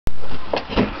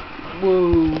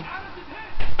Whoa.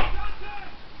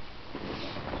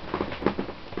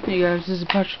 Hey guys, this is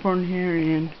Patrick Thornton here,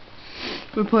 and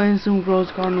we're playing some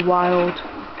Girls Gone Wild.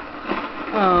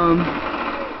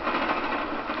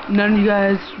 None of you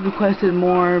guys requested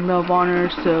more Medal of Honor,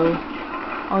 so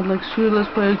I was like, sweet, let's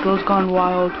play Girls Gone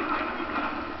Wild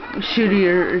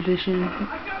Shooter Edition.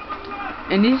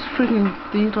 And these freaking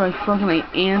things are like fucking like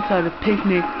ants at a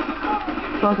picnic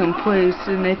fucking place,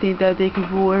 and they think that they can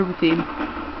rule everything,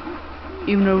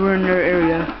 even though we're in their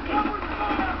area.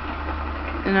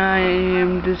 And I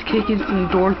am just kicking some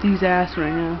Dorothy's ass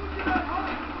right now.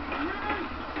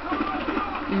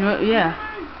 You know what? Yeah.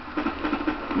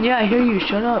 Yeah, I hear you.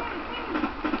 Shut up.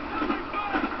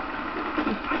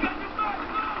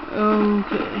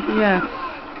 Okay. Yeah.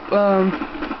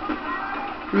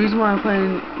 The reason why I'm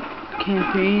playing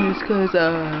campaign is because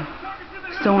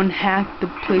someone hacked the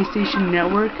PlayStation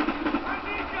Network.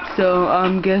 So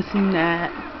I'm guessing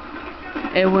that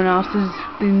everyone else's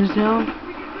thing is down.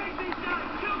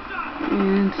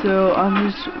 And so I'm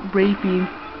just raping.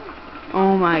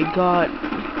 Oh my god.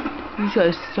 These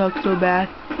guys suck so bad.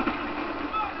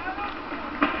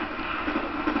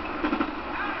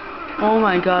 Oh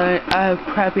my god, I have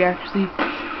crappy accuracy.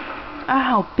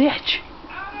 Ow, bitch!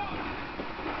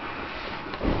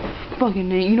 Fucking,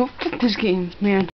 you know, fuck this game, man.